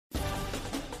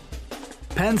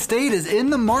Penn State is in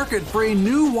the market for a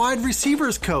new wide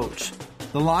receivers coach.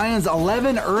 The Lions'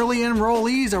 11 early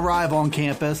enrollees arrive on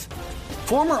campus.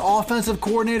 Former offensive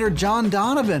coordinator John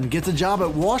Donovan gets a job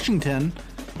at Washington,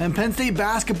 and Penn State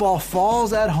basketball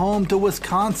falls at home to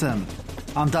Wisconsin.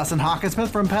 I'm Dustin Hockensmith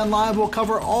from Penn Live. We'll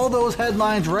cover all those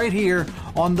headlines right here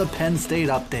on the Penn State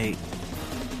Update.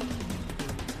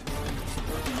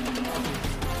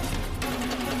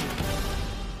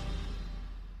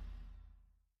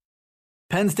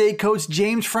 Penn State coach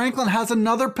James Franklin has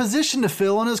another position to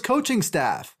fill on his coaching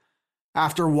staff.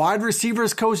 After wide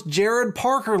receivers coach Gerad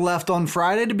Parker left on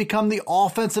Friday to become the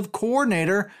offensive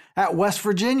coordinator at West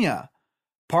Virginia.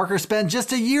 Parker spent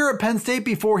just a year at Penn State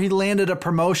before he landed a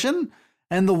promotion,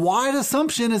 and the wide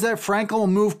assumption is that Franklin will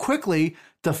move quickly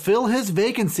to fill his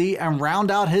vacancy and round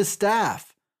out his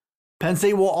staff. Penn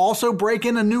State will also break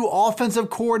in a new offensive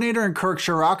coordinator in Kirk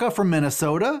Ciarrocca from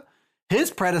Minnesota. His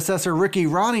predecessor, Ricky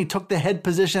Rahne, took the head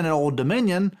position at Old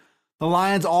Dominion. The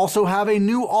Lions also have a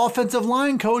new offensive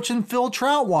line coach in Phil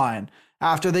Trautwein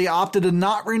after they opted to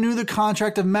not renew the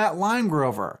contract of Matt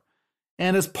Limegrover.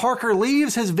 And as Parker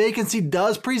leaves, his vacancy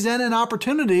does present an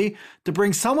opportunity to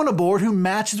bring someone aboard who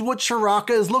matches what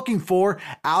Ciarrocca is looking for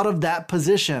out of that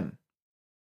position.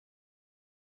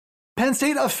 Penn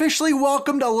State officially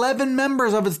welcomed 11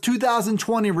 members of its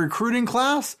 2020 recruiting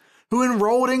class who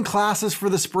enrolled in classes for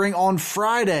the spring on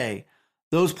Friday.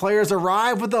 Those players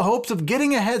arrived with the hopes of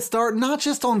getting a head start not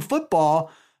just on football,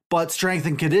 but strength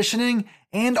and conditioning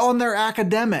and on their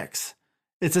academics.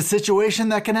 It's a situation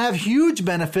that can have huge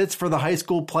benefits for the high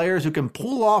school players who can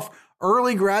pull off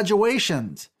early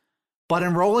graduations. But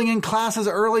enrolling in classes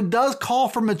early does call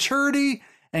for maturity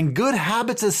and good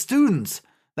habits as students.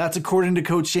 That's according to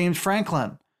Coach James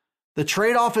Franklin. The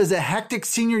trade-off is a hectic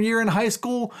senior year in high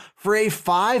school for a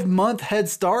 5-month head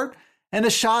start and a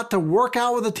shot to work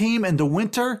out with the team in the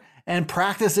winter and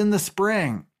practice in the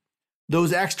spring.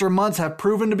 Those extra months have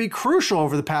proven to be crucial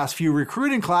over the past few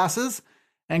recruiting classes,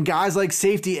 and guys like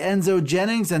safety Enzo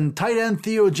Jennings and tight end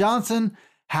Theo Johnson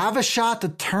have a shot to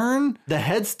turn the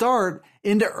head start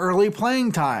into early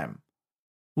playing time.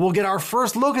 We'll get our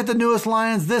first look at the newest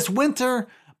Lions this winter,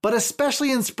 but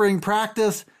especially in spring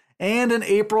practice and in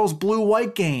April's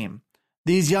blue-white game.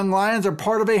 These young Lions are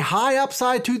part of a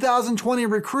high-upside 2020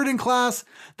 recruiting class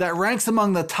that ranks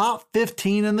among the top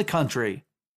 15 in the country.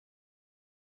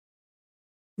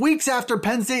 Weeks after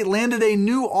Penn State landed a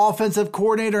new offensive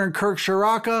coordinator in Kirk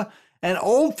Ciarrocca, an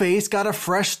old face got a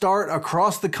fresh start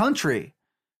across the country.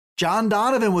 John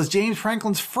Donovan was James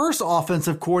Franklin's first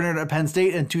offensive coordinator at Penn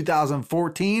State in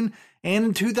 2014 and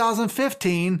in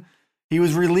 2015. He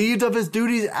was relieved of his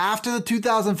duties after the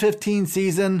 2015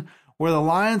 season, where the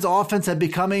Lions' offense had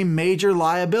become a major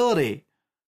liability.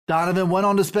 Donovan went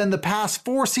on to spend the past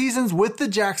 4 seasons with the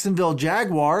Jacksonville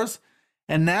Jaguars,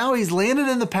 and now he's landed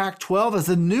in the Pac-12 as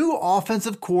the new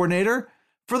offensive coordinator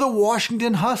for the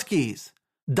Washington Huskies.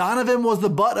 Donovan was the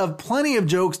butt of plenty of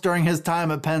jokes during his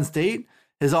time at Penn State.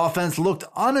 His offense looked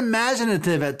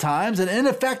unimaginative at times and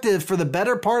ineffective for the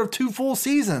better part of 2 full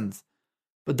seasons.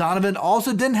 But Donovan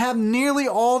also didn't have nearly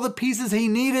all the pieces he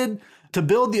needed to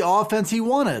build the offense he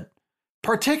wanted,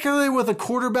 particularly with a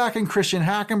quarterback in Christian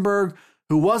Hackenberg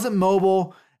who wasn't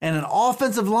mobile and an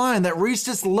offensive line that reached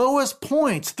its lowest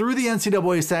points through the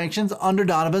NCAA sanctions under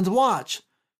Donovan's watch.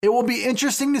 It will be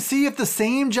interesting to see if the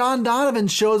same John Donovan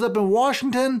shows up in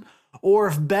Washington or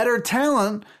if better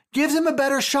talent gives him a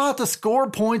better shot to score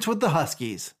points with the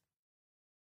Huskies.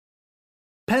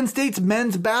 Penn State's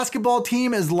men's basketball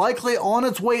team is likely on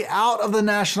its way out of the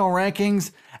national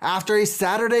rankings after a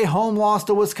Saturday home loss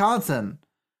to Wisconsin.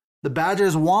 The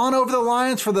Badgers won over the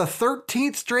Lions for the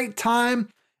 13th straight time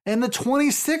and the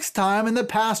 26th time in the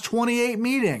past 28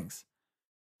 meetings.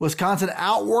 Wisconsin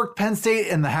outworked Penn State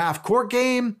in the half-court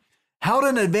game, held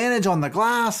an advantage on the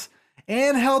glass,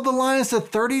 and held the Lions to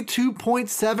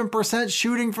 32.7%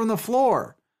 shooting from the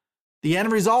floor. The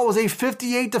end result was a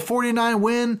 58-49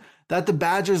 win that the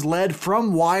Badgers led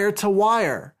from wire to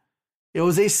wire. It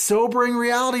was a sobering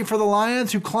reality for the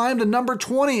Lions, who climbed to number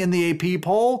 20 in the AP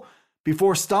poll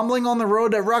before stumbling on the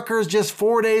road at Rutgers just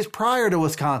 4 days prior to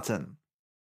Wisconsin.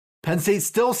 Penn State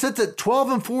still sits at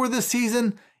 12-4 this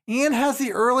season and has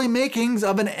the early makings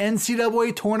of an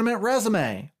NCAA tournament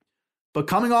resume. But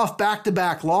coming off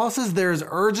back-to-back losses, there's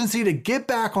urgency to get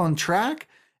back on track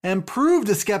and prove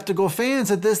to skeptical fans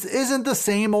that this isn't the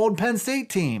same old Penn State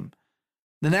team.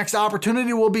 The next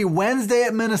opportunity will be Wednesday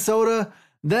at Minnesota,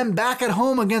 then back at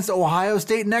home against Ohio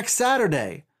State next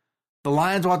Saturday. The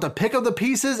Lions want to pick up the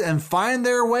pieces and find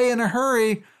their way in a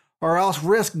hurry, or else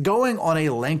risk going on a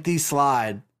lengthy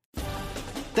slide.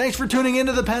 Thanks for tuning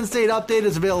into the Penn State Update.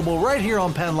 It's available right here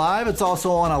on Penn Live. It's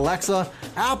also on Alexa,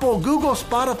 Apple, Google,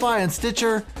 Spotify, and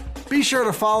Stitcher. Be sure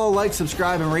to follow, like,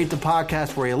 subscribe, and rate the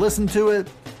podcast where you listen to it.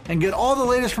 And get all the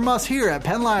latest from us here at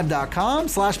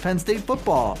PennLive.com/Penn State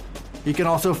Football. You can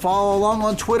also follow along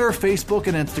on Twitter, Facebook,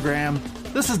 and Instagram.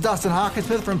 This is Dustin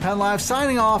Hockensmith from Penn Live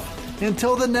signing off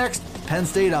until the next Penn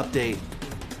State Update.